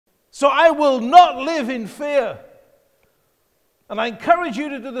So I will not live in fear. And I encourage you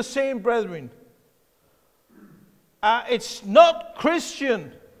to do the same, brethren. It's not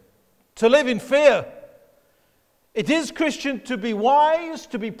Christian to live in fear. It is Christian to be wise,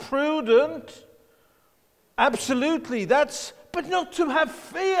 to be prudent. Absolutely, but not to have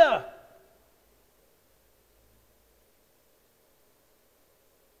fear.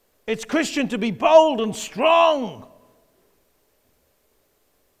 It's Christian to be bold and strong.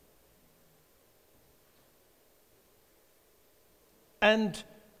 And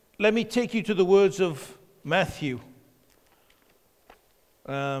let me take you to the words of Matthew.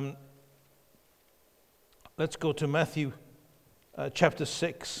 Let's go to Matthew chapter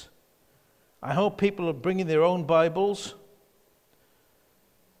 6. I hope people are bringing their own Bibles.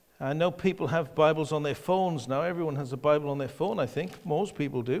 I know people have Bibles on their phones now. Everyone has a Bible on their phone, I think. Most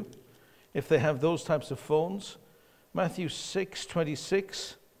people do, if they have those types of phones. Matthew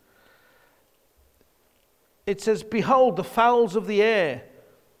 6:26. It says, "Behold the fowls of the air,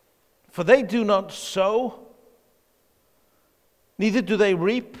 for they do not sow, neither do they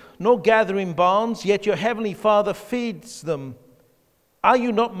reap, nor gather in barns, yet your heavenly Father feeds them. Are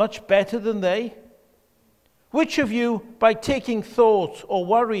you not much better than they? Which of you, by taking thought or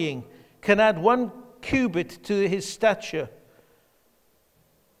worrying, can add 1 cubit to his stature?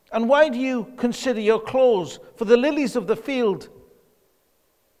 And why do you consider your clothes? For the lilies of the field,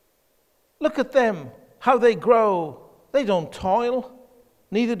 look at them, how they grow. They don't toil,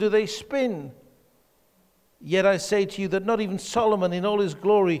 neither do they spin. Yet I say to you that not even Solomon in all his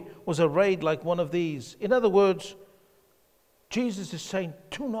glory was arrayed like one of these." In other words, Jesus is saying,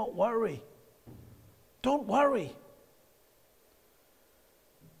 do not worry. Don't worry.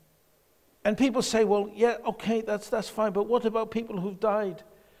 And people say, well, yeah, okay, that's fine, but what about people who've died?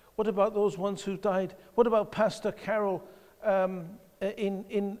 What about those ones who died? What about Pastor Carol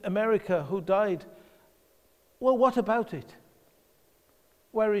in America who died? Well, what about it?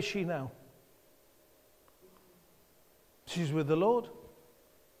 Where is she now? She's with the Lord.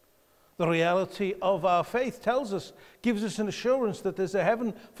 The reality of our faith tells us, gives us an assurance that there's a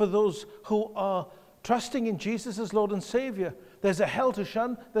heaven for those who are trusting in Jesus as Lord and Savior. There's a hell to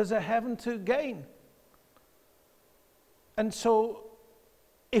shun, there's a heaven to gain. And so,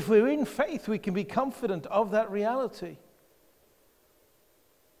 if we're in faith, we can be confident of that reality.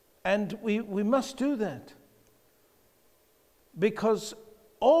 And we must do that. Because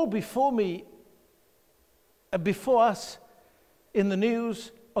all before me, before us, in the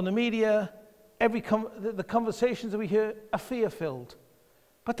news, on the media, the conversations that we hear are fear-filled.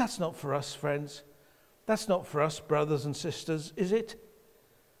 But that's not for us, friends. That's not for us, brothers and sisters, is it?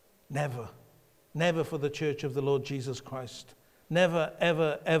 Never. Never for the church of the Lord Jesus Christ. Never,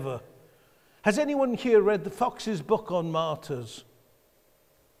 ever, ever. Has anyone here read the Fox's book on martyrs?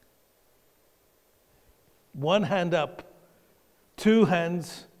 One hand up. 2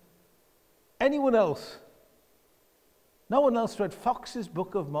 hands. Anyone else? No one else read Fox's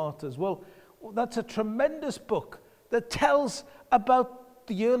Book of Martyrs. Well, that's a tremendous book that tells about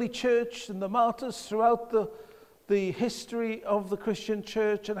the early church and the martyrs throughout the history of the Christian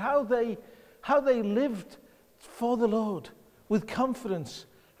church and how they lived for the Lord with confidence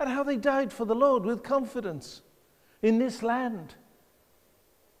and how they died for the Lord with confidence in this land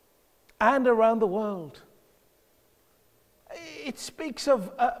and around the world. It speaks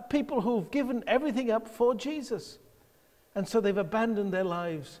of people who've given everything up for Jesus. And so they've abandoned their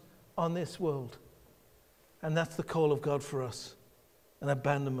lives on this world. And that's the call of God for us, an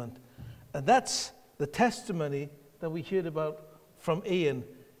abandonment. And that's the testimony that we heard about from Ian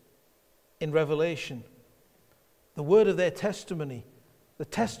in Revelation. The word of their testimony. The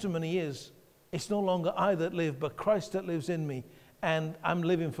testimony is, it's no longer I that live, but Christ that lives in me. And I'm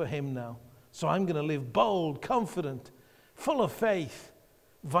living for him now. So I'm going to live bold, confident, full of faith,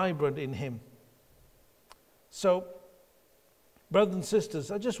 vibrant in him. So, brothers and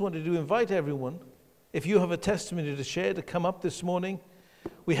sisters, I just wanted to invite everyone, if you have a testimony to share, to come up this morning.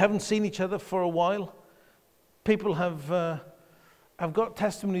 We haven't seen each other for a while. People have got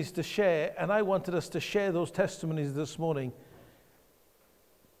testimonies to share, and I wanted us to share those testimonies this morning.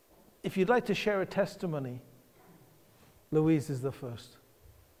 If you'd like to share a testimony, Louise is the first.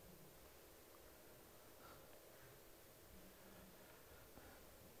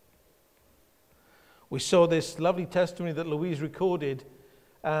 We saw this lovely testimony that Louise recorded.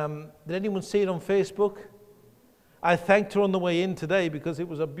 Did anyone see it on Facebook? I thanked her on the way in today because it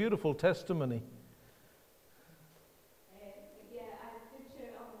was a beautiful testimony. Yeah, I did share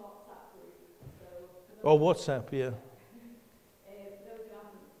it on the WhatsApp group. Oh, WhatsApp, yeah. Those who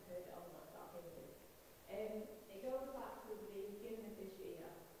haven't heard it on WhatsApp, it goes back to the beginning of this year.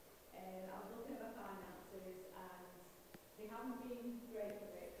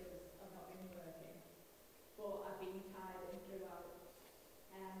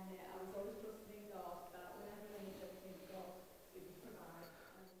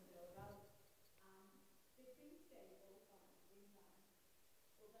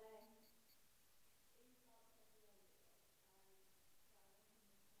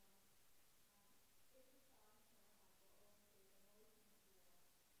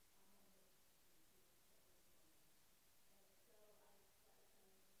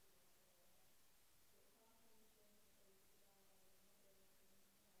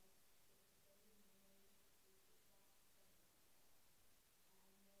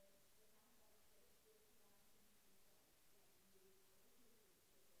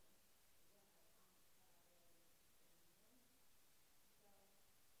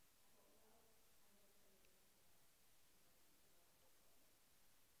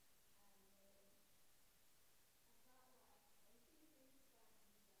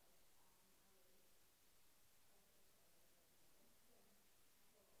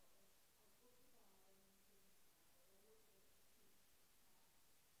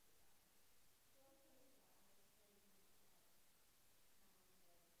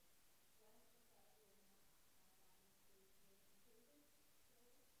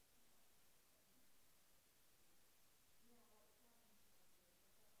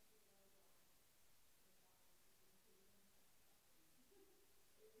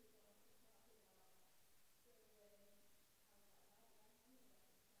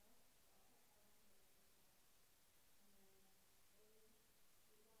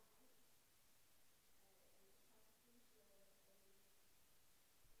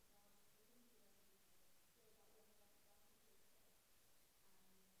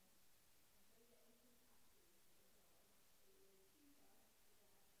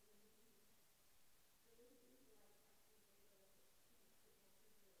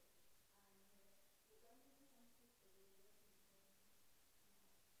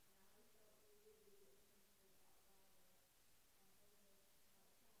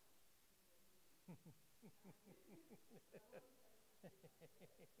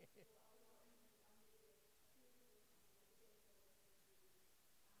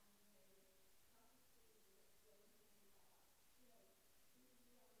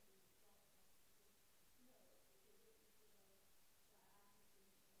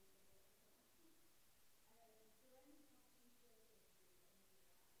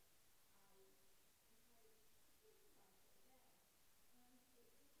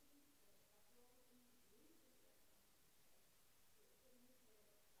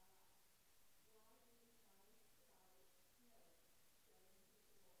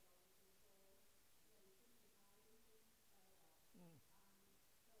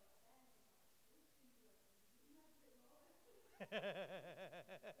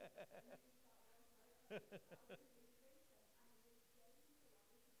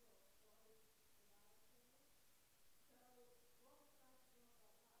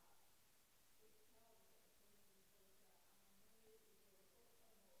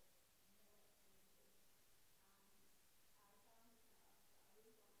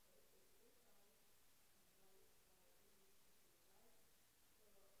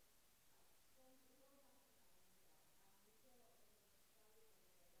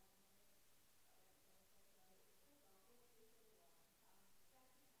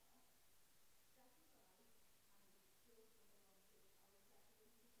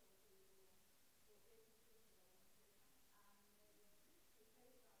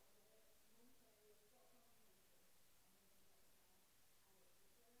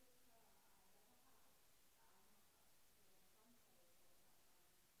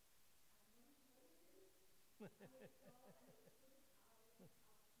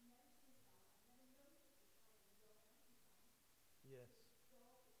 Yes.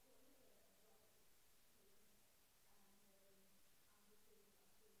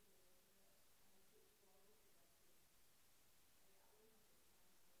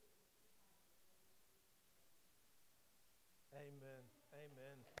 Amen.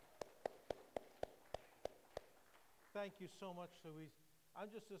 Amen. Thank you so much, Louise. I'm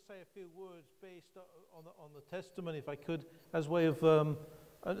just to say a few words based on the testimony, if I could, as way of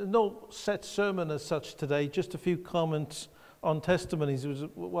no set sermon as such today. Just a few comments on testimonies. It was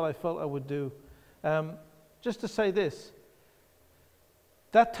what I felt I would do. Just to say this.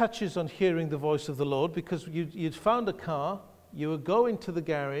 That touches on hearing the voice of the Lord, because you'd found a car, you were going to the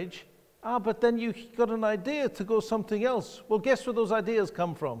garage, but then you got an idea to go something else. Well, guess where those ideas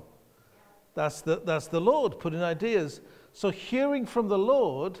come from? That's the Lord putting ideas. So hearing from the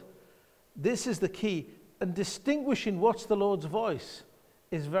Lord, this is the key. And distinguishing what's the Lord's voice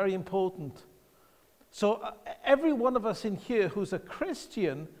is very important. So every one of us in here who's a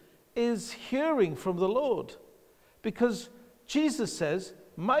Christian is hearing from the Lord. Because Jesus says,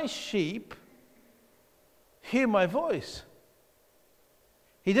 my sheep hear my voice.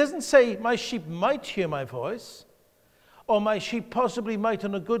 He doesn't say my sheep might hear my voice, or my sheep possibly might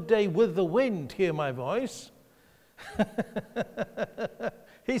on a good day with the wind hear my voice.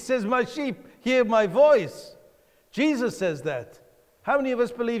 He says my sheep hear my voice. Jesus says that. How many of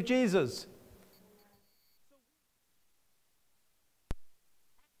us believe Jesus?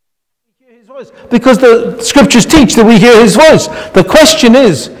 We hear his voice because the scriptures teach that we hear his voice. The question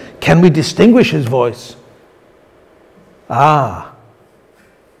is, can we distinguish his voice?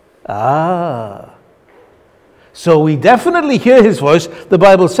 So we definitely hear his voice. The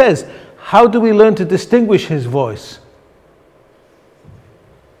Bible says, how do we learn to distinguish his voice?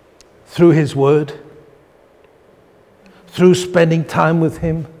 Through his word, through spending time with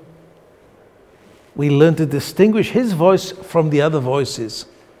him. We learn to distinguish his voice from the other voices,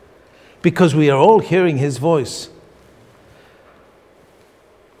 because we are all hearing his voice.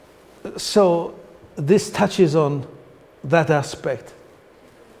 So this touches on that aspect,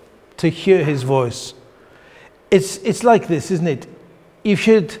 to hear his voice. It's like this, isn't it? You've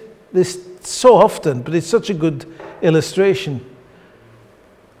heard this so often, but it's such a good illustration.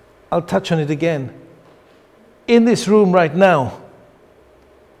 I'll touch on it again. In this room right now,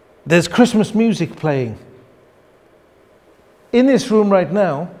 there's Christmas music playing. In this room right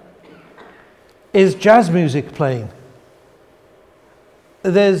now is jazz music playing.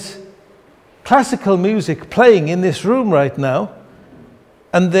 There's classical music playing in this room right now,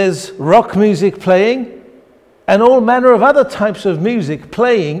 and there's rock music playing, and all manner of other types of music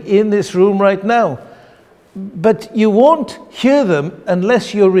playing in this room right now. But you won't hear them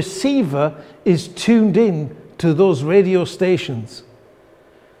unless your receiver is tuned in to those radio stations.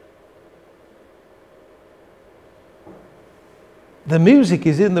 The music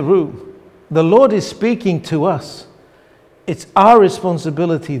is in the room. The Lord is speaking to us. It's our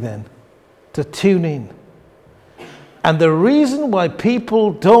responsibility then to tune in. And the reason why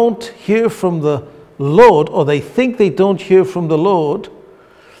people don't hear from the Lord, or they think they don't hear from the Lord,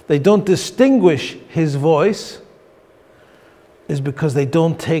 they don't distinguish his voice, is because they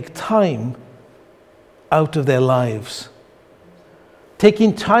don't take time out of their lives.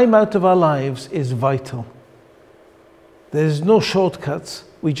 Taking time out of our lives is vital. There's no shortcuts.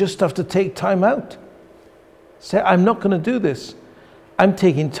 We just have to take time out. Say, I'm not going to do this. I'm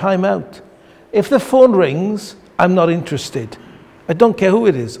taking time out. If the phone rings, I'm not interested. I don't care who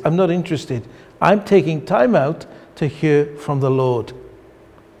it is. I'm not interested. I'm taking time out to hear from the Lord.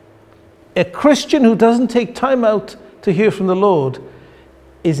 A Christian who doesn't take time out to hear from the Lord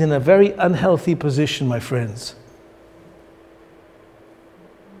is in a very unhealthy position, my friends.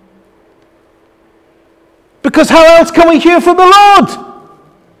 Because how else can we hear from the Lord?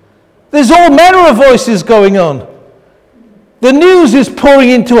 There's all manner of voices going on. The news is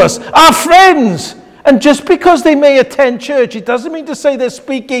pouring into us. Our friends. And just because they may attend church, it doesn't mean to say they're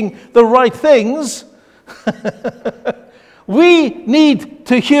speaking the right things. We need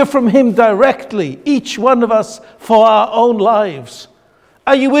to hear from him directly, each one of us, for our own lives.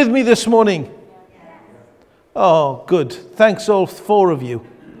 Are you with me this morning? Yes. Oh, good. Thanks, all four of you.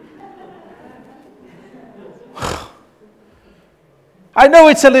 I know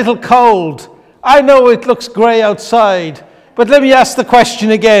it's a little cold. I know it looks grey outside. But let me ask the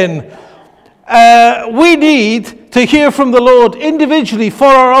question again. We need to hear from the Lord individually for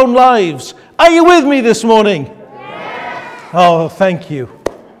our own lives. Are you with me this morning? Yes. Oh, thank you.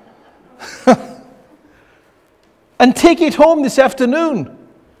 And take it home this afternoon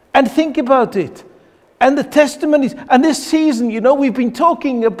and think about it. And the testimonies. And this season, you know, we've been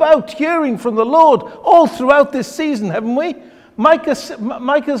talking about hearing from the Lord all throughout this season, haven't we? Micah's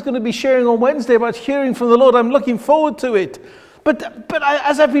going to be sharing on Wednesday about hearing from the Lord. I'm looking forward to it. But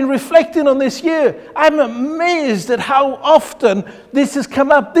as I've been reflecting on this year, I'm amazed at how often this has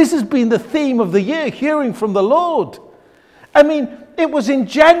come up. This has been the theme of the year, hearing from the Lord. I mean, it was in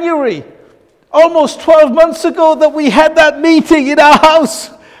January, almost 12 months ago, that we had that meeting in our house.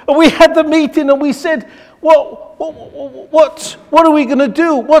 And we had the meeting and we said, what are we going to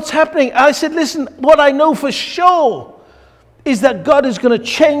do? What's happening? I said, listen, what I know for sure is that God is going to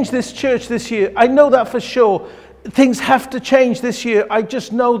change this church this year. I know that for sure. Things have to change this year. I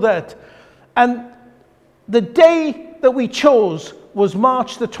just know that. And the day that we chose was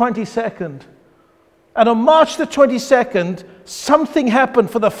March the 22nd. And on March the 22nd, something happened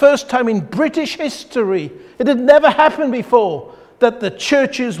for the first time in British history. It had never happened before, that the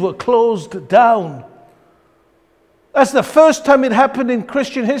churches were closed down. That's the first time it happened in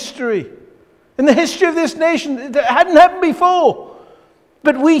Christian history. In the history of this nation, it hadn't happened before.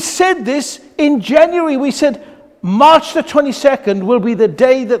 But we said this in January. We said, March the 22nd will be the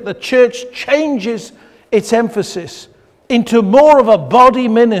day that the church changes its emphasis into more of a body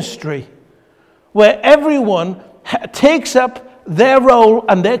ministry, where everyone takes up their role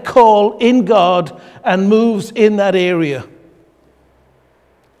and their call in God and moves in that area.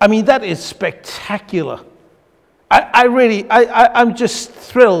 I mean, that is spectacular. I'm just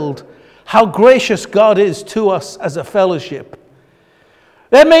thrilled how gracious God is to us as a fellowship.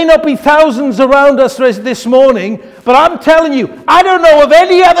 There may not be thousands around us this morning, but I'm telling you, I don't know of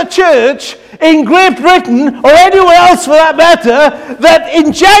any other church in Great Britain or anywhere else for that matter that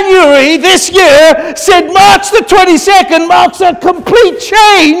in January this year said March the 22nd marks a complete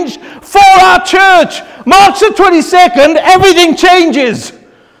change for our church. March the 22nd, everything changes.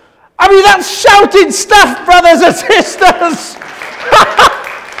 I mean, that's shouting stuff, brothers and sisters.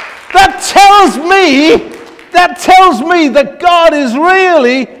 That tells me that God is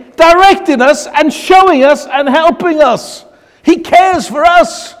really directing us and showing us and helping us. He cares for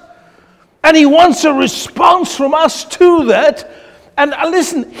us. And he wants a response from us to that. And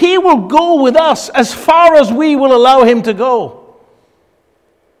listen, he will go with us as far as we will allow him to go.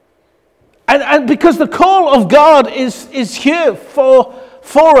 And because the call of God is here for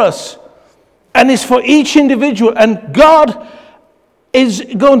us. And is for each individual. And God is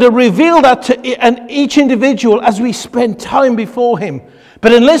going to reveal that to each individual as we spend time before him.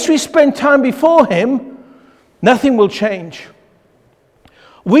 But unless we spend time before him, nothing will change.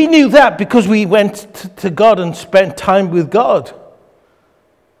 We knew that because we went to God and spent time with God.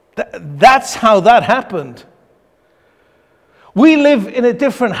 That's how that happened. We live in a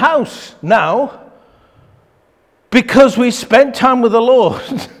different house now because we spent time with the Lord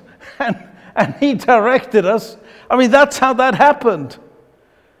and he directed us. I mean, that's how that happened.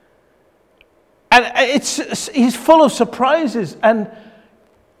 And he's full of surprises. And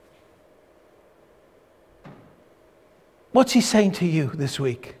what's he saying to you this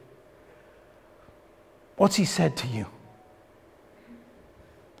week? What's he said to you?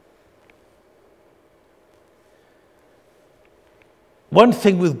 One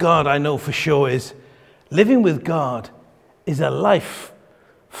thing with God I know for sure is living with God is a life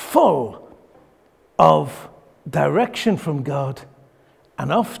full of direction from God,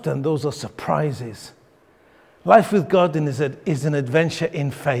 and often those are surprises. Life with God is an adventure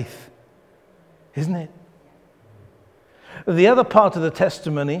in faith, isn't it? The other part of the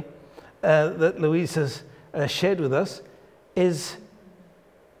testimony that Louise has shared with us is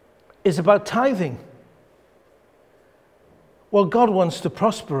about tithing. Well, God wants to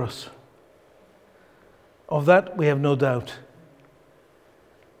prosper us. Of that, we have no doubt.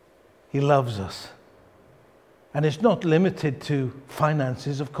 He loves us. And it's not limited to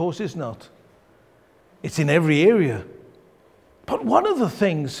finances, of course it's not. It's in every area. But one of the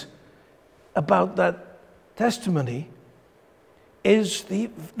things about that testimony is the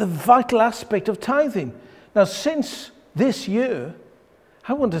vital aspect of tithing. Now, since this year,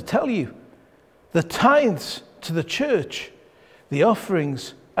 I want to tell you, the tithes to the church, the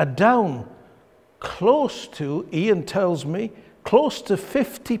offerings are down close to, Ian tells me, close to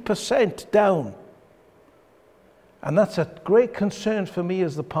 50% down. And that's a great concern for me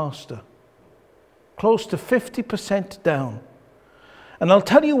as the pastor. Close to 50% down. And I'll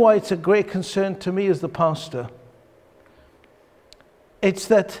tell you why it's a great concern to me as the pastor. It's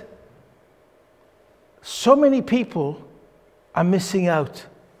that so many people are missing out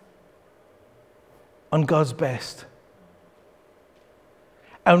on God's best.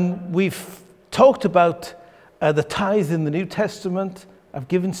 And we've talked about the tithe in the New Testament. I've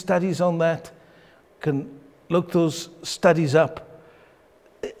given studies on that. You can look those studies up.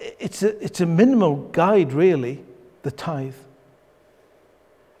 It's a minimal guide, really, the tithe.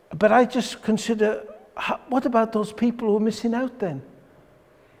 But I just consider, what about those people who are missing out then?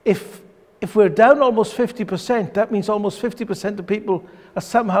 If we're down almost 50%, that means almost 50% of people are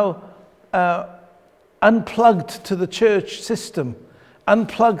somehow unplugged to the church system,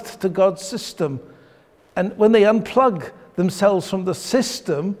 unplugged to God's system. And when they unplug themselves from the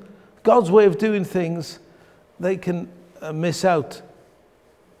system, God's way of doing things, they can miss out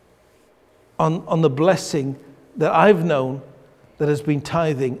on the blessing that I've known that has been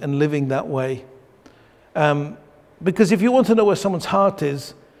tithing and living that way. Because if you want to know where someone's heart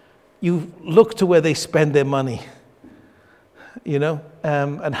is, you look to where they spend their money, you know,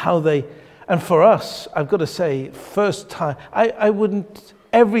 and how they, and for us, I've got to say, first time, I wouldn't,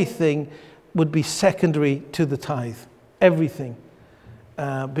 everything would be secondary to the tithe, everything,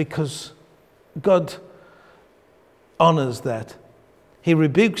 because God honors that. He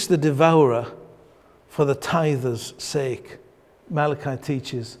rebukes the devourer for the tither's sake, Malachi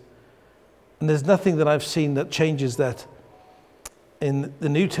teaches. And there's nothing that I've seen that changes that in the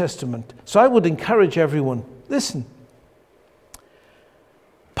New Testament. So I would encourage everyone, listen,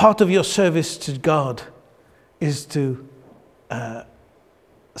 part of your service to God is to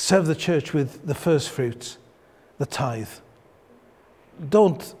serve the church with the first fruits, the tithe.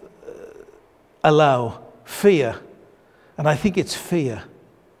 Don't allow fear, and I think it's fear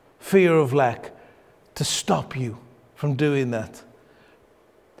of lack, to stop you from doing that.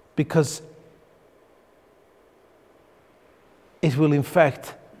 Because it will in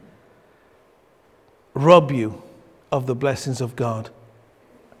fact rob you of the blessings of God.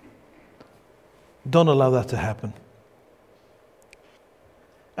 Don't allow that to happen.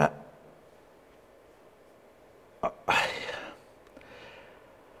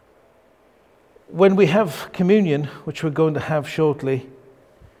 When we have communion, which we're going to have shortly,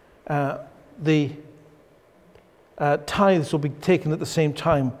 the tithes will be taken at the same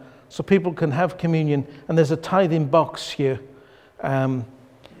time, so people can have communion. And there's a tithing box here, and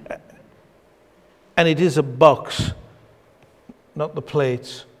it is a box, not the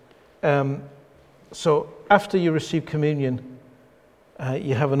plates. So after you receive communion,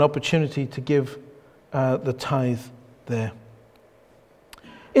 you have an opportunity to give the tithe there.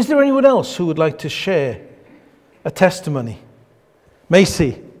 Is there anyone else who would like to share a testimony?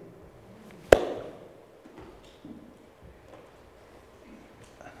 Macy.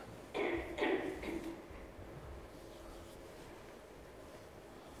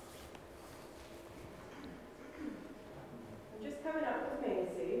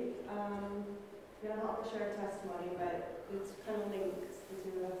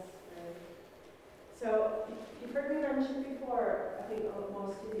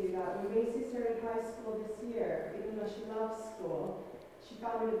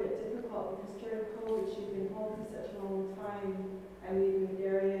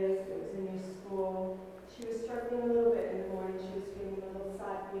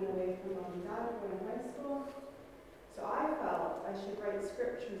 Being away from mom and dad going to high school. school. So I felt I should write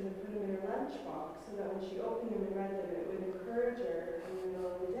scriptures and put them in her lunchbox so that when she opened them and read them, it would encourage her in the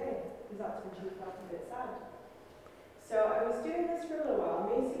middle of the day, because that's when she felt a bit sad. So I was doing this for a little while.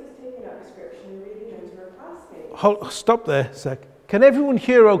 Macy was taking out the scripture and reading them to her classmates. Stop there a sec. Can everyone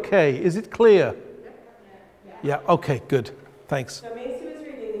hear okay? Is it clear? Yeah, okay, good. Thanks. So Macy was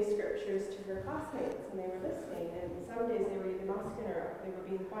reading these scriptures to her classmates, and they were listening, and some days they were even asking her, they were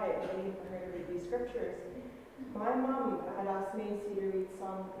being quiet, but waiting for her to read these scriptures. My mum had asked Macy to read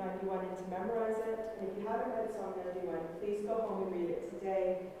Psalm 91 and to memorize it, and if you haven't read Psalm 91, please go home and read it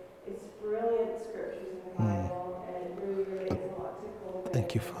today. It's brilliant scriptures in the Bible, and it really relates a lot to COVID.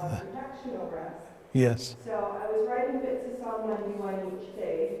 Thank you, Father. Protection over us. Yes. So I was writing bits of Psalm 91 each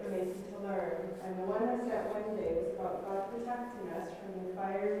day for Macy to learn, and the one I set one day was about God protecting us from the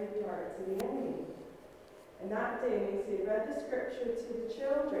fiery darts of the enemy. And that day Macy read the scripture to the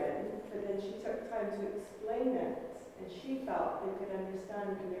children, but then she took time to explain it, and she felt they could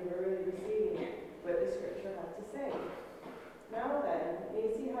understand and they were really receiving what the scripture had to say. Now then,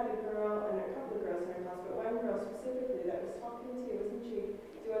 Macy had a girl, and a couple of girls in her class, but one girl specifically that was talking to you, wasn't she?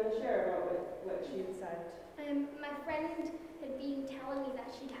 Do you want to share about what she had said? My friend had been telling me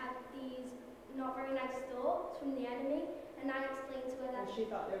that she'd had these not very nice thoughts from the enemy, and I explained to her that... And she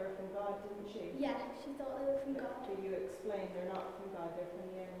thought they were from God, didn't she? Yeah, she thought they were from God. But you explained they're not from God, they're from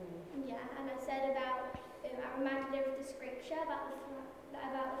the enemy. Yeah, and I said about... I reminded her of the scripture about the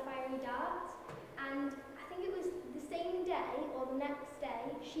fiery darts, and I think it was the same day or the next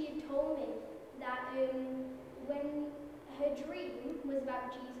day she had told me that when her dream was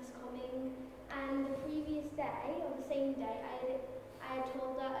about Jesus coming, and the previous day or the same day I had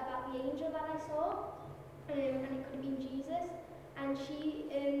told her about the angel that I saw, and it could have been Jesus, and she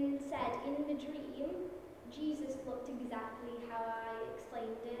said in the dream Jesus looked exactly how I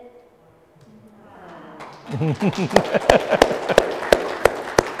explained it.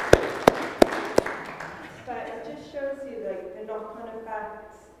 But it just shows you like the knock-on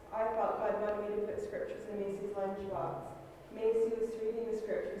effects. I felt God wanted me to put scriptures in Macy's lunchbox. Macy was reading the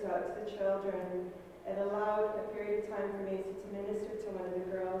scriptures out to the children. It allowed a period of time for Macy to minister to one of the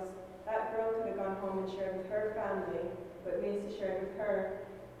girls. That girl could have gone home and shared with her family, but Macy shared with her.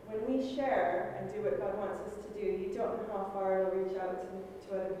 When we share and do what God wants us to do, you don't know how far it'll reach out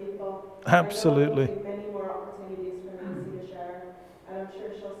to other people. Absolutely. There will be many more opportunities for Macy to share, and I'm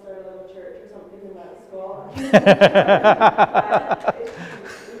sure she'll start a little church or something in that school.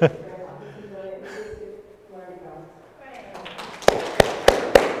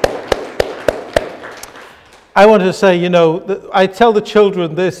 I want to say, I tell the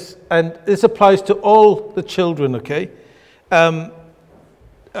children this, and this applies to all the children, okay?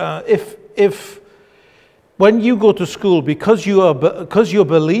 If when you go to school, because you're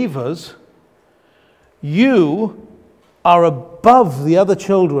believers, you are above the other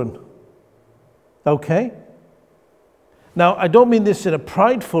children, okay? Now, I don't mean this in a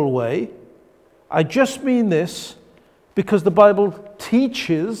prideful way. I just mean this because the Bible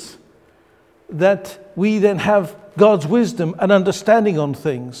teaches that we then have God's wisdom and understanding on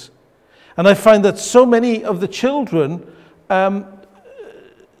things. And I find that so many of the children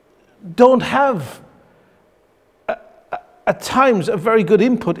don't have, at times, a very good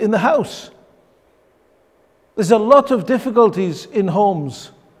input in the house. There's a lot of difficulties in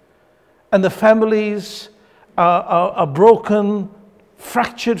homes, and the families are broken,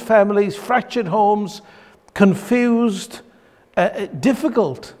 fractured families, fractured homes, confused,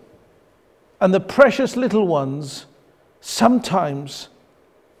 difficult. And the precious little ones sometimes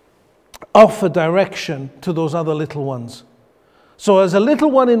offer direction to those other little ones. So as a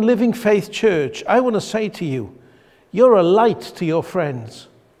little one in Living Faith Church, I want to say to you, you're a light to your friends.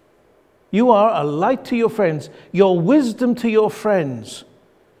 You are a light to your friends, your wisdom to your friends.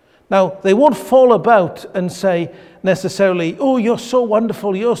 Now, they won't fall about and say necessarily, oh, you're so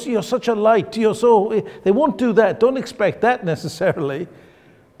wonderful, you're such a light, they won't do that. Don't expect that necessarily.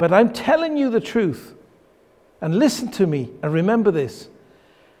 But I'm telling you the truth. And listen to me and remember this.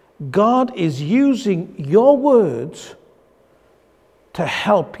 God is using your words to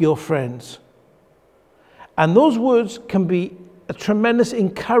help your friends. And those words can be a tremendous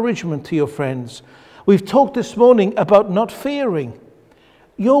encouragement to your friends. We've talked this morning about not fearing.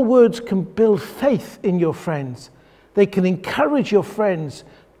 Your words can build faith in your friends. They can encourage your friends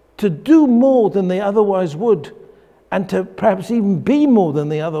to do more than they otherwise would, and to perhaps even be more than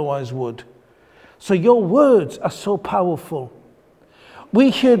they otherwise would. So your words are so powerful.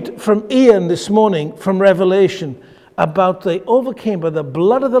 We heard from Ian this morning from Revelation about they overcame by the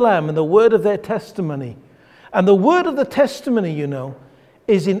blood of the Lamb and the word of their testimony. And the word of the testimony,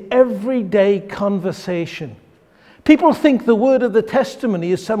 is in everyday conversation. People think the word of the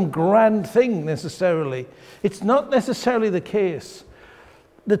testimony is some grand thing necessarily. It's not necessarily the case.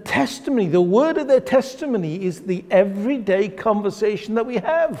 The testimony, the word of their testimony is the everyday conversation that we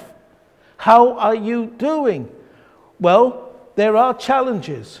have. How are you doing? Well, there are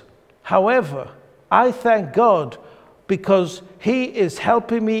challenges. However, I thank God because He is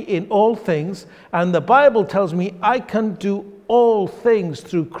helping me in all things, and the Bible tells me I can do all things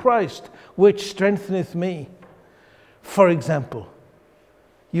through Christ, which strengtheneth me. For example,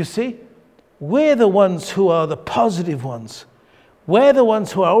 you see, we're the ones who are the positive ones. We're the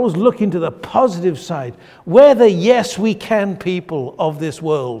ones who are always looking to the positive side. We're the yes we can people of this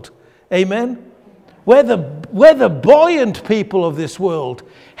world. Amen? We're the buoyant people of this world.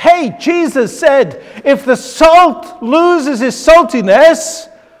 Hey, Jesus said, if the salt loses its saltiness,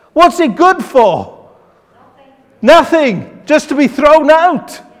 what's it good for? Nothing. Just to be thrown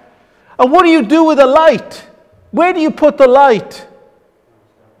out. And what do you do with a light? Where do you put the light?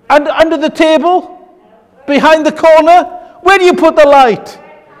 Under the table? Behind the corner? Where do you put the light?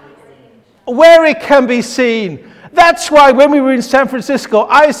 Where it can be seen. That's why when we were in San Francisco,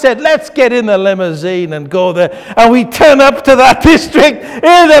 I said, let's get in the limousine and go there. And we turn up to that district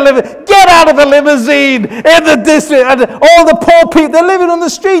in the limousine. Get out of the limousine in the district. And all the poor people, they're living on the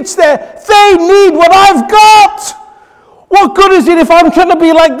streets there. They need what I've got. What good is it if I'm trying to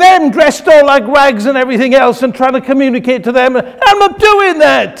be like them, dressed all like rags and everything else, and trying to communicate to them? I'm not doing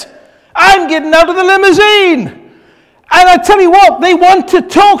that. I'm getting out of the limousine. And I tell you what, they want to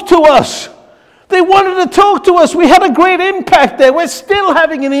talk to us. They wanted to talk to us. We had a great impact there. We're still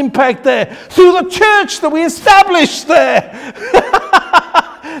having an impact there through the church that we established there.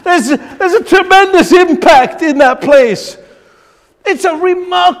 There's a tremendous impact in that place. It's a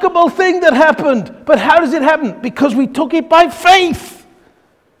remarkable thing that happened. But how does it happen? Because we took it by faith.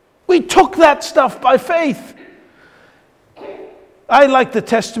 We took that stuff by faith. I like the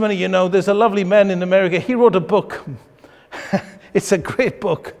testimony, you know. There's a lovely man in America. He wrote a book. It's a great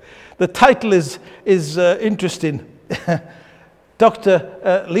book. The title is interesting.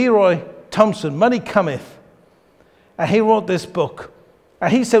 Dr. Leroy Thompson, Money Cometh. And he wrote this book.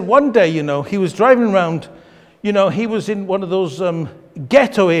 And he said one day, you know, he was driving around, you know, he was in one of those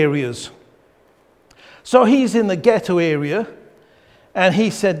ghetto areas. So he's in the ghetto area. And he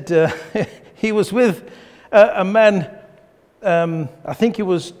said he was with a man, I think it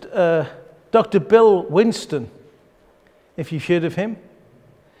was Dr. Bill Winston, if you've heard of him.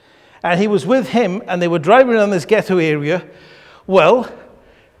 And he was with him, and they were driving around this ghetto area. Well,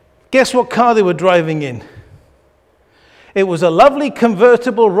 guess what car they were driving in? It was a lovely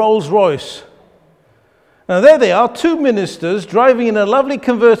convertible Rolls Royce. Now there they are, two ministers driving in a lovely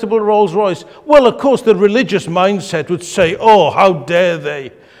convertible Rolls Royce. Well, of course, the religious mindset would say, oh, how dare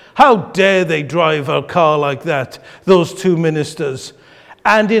they? How dare they drive a car like that, those two ministers?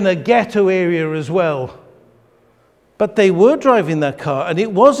 And in a ghetto area as well. But they were driving that car, and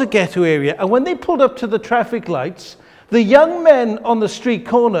it was a ghetto area. And when they pulled up to the traffic lights, the young men on the street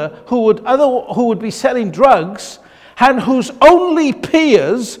corner who would be selling drugs, and whose only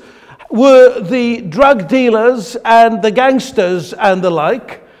peers were the drug dealers and the gangsters and the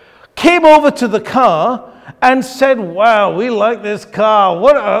like, came over to the car and said, wow, we like this car.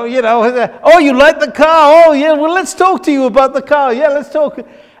 What, you know, oh, you like the car? Oh, yeah, well, let's talk to you about the car. Yeah, let's talk.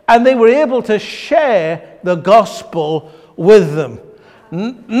 And they were able to share the gospel with them.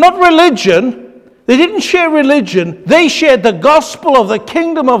 Not religion. They didn't share religion. They shared the gospel of the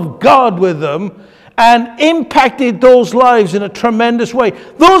kingdom of God with them and impacted those lives in a tremendous way.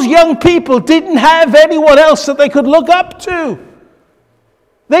 Those young people didn't have anyone else that they could look up to.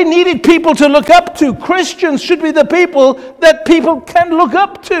 They needed people to look up to. Christians should be the people that people can look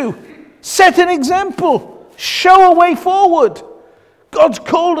up to. Set an example. Show a way forward. God's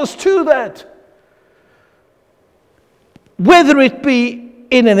called us to that. Whether it be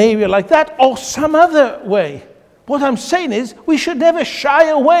in an area like that or some other way. What I'm saying is we should never shy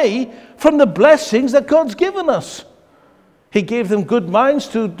away from the blessings that God's given us. He gave them good minds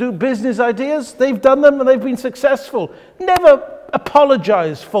to do business ideas. They've done them and they've been successful. Never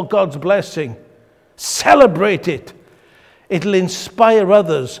apologize for God's blessing. Celebrate it. It'll inspire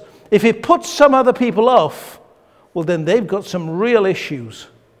others. If it puts some other people off, well, then they've got some real issues.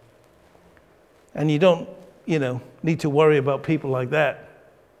 And you don't, need to worry about people like that.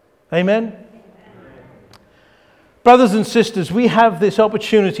 Amen? Amen? Brothers and sisters, we have this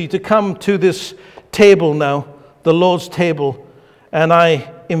opportunity to come to this table now, the Lord's table, and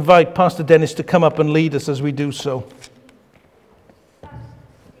I invite Pastor Dennis to come up and lead us as we do so.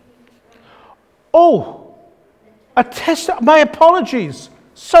 Oh, my apologies.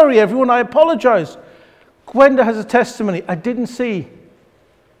 Sorry, everyone, I apologize. Gwenda has a testimony. I didn't see.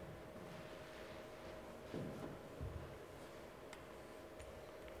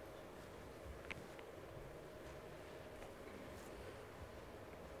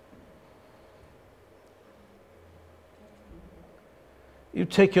 You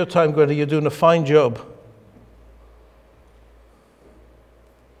take your time, Gwenda. You're doing a fine job.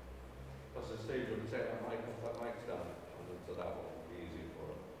 That's the stage where we take that mic off that mic stand, so that will be easy for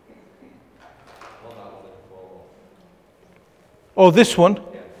them. Not that one, it'll fall off. Oh, this one? Yeah,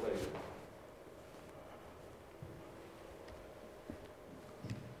 please.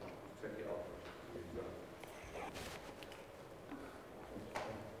 Take it off.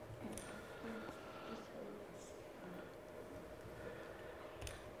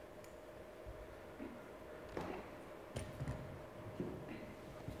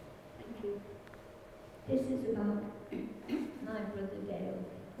 This is about my brother Dale,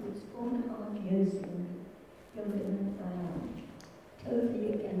 who was 4.5 years younger than I am, totally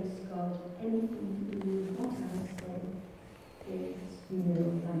against God. Anything to do with what I say is, I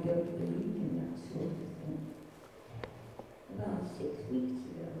don't believe in that sort of thing. About 6 weeks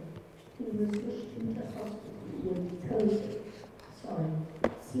ago, he was rushed into hospital with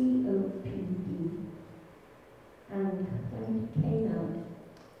COPD, and when he came out,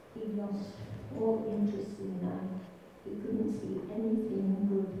 he lost all interest in life. He couldn't see anything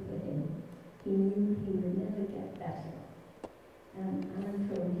good for him. He knew he would never get better. And I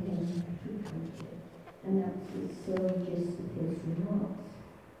told him frequently, and that's the sole gist of his remarks.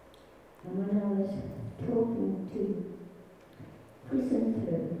 And when I was talking to Chris and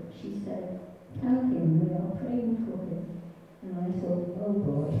Phil, she said, tell him we are praying for him. And I thought, oh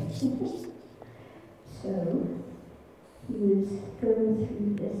boy. So he was going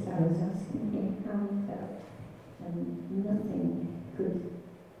through this, I was asking him how he felt, and nothing could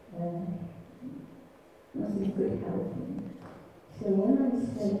help him. So when I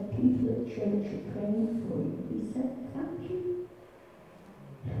said people at church are praying for you, he said, thank you.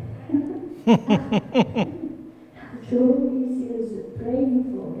 After all these years of praying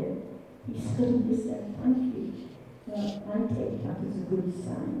for him, he suddenly said, thank you. Well, I take that as a good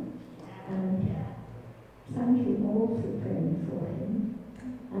sign. And thank you all for praying for him.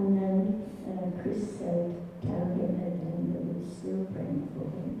 And then Chris said, tell him again that we're still praying for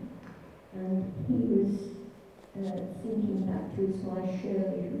him. And he was thinking back to his wife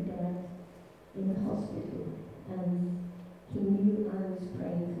Shirley, who died in the hospital. And he knew I was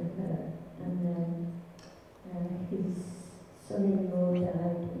praying for her. And then his son-in-law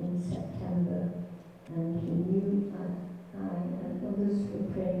died in September. And he knew I and others were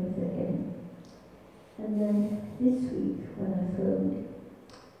praying for him. And then this week, when I phoned,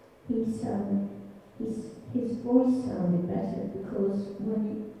 his voice sounded better because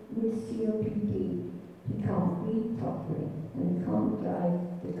with COPD, he can't read properly and he can't drive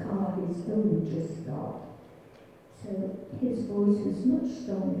the car his own just got. So his voice was much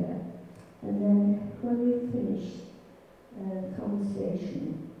stronger. And then when we finished the conversation,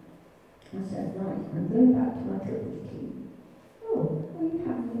 I said, right, I'm going back to my cup of tea. Oh, are you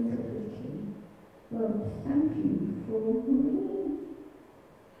having a cup of tea? Well, thank you for ringing.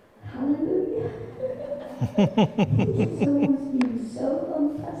 Hallelujah. It's always been so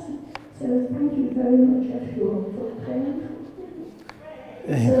unpleasant. So thank you very much, everyone, for praying for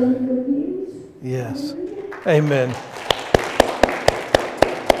me. So good news. Yes. Amen.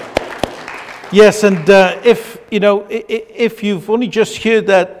 Yes, and if you've only just heard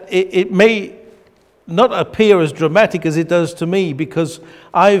that, it may not appear as dramatic as it does to me, because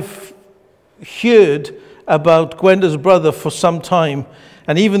I've heard about Gwenda's brother for some time,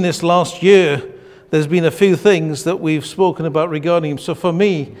 and even this last year, there's been a few things that we've spoken about regarding him. So for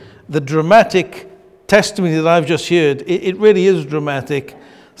me, the dramatic testimony that I've just heard, it really is dramatic.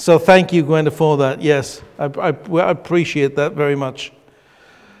 So thank you, Gwenda, for that. Yes, I appreciate that very much.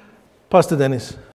 Pastor Dennis.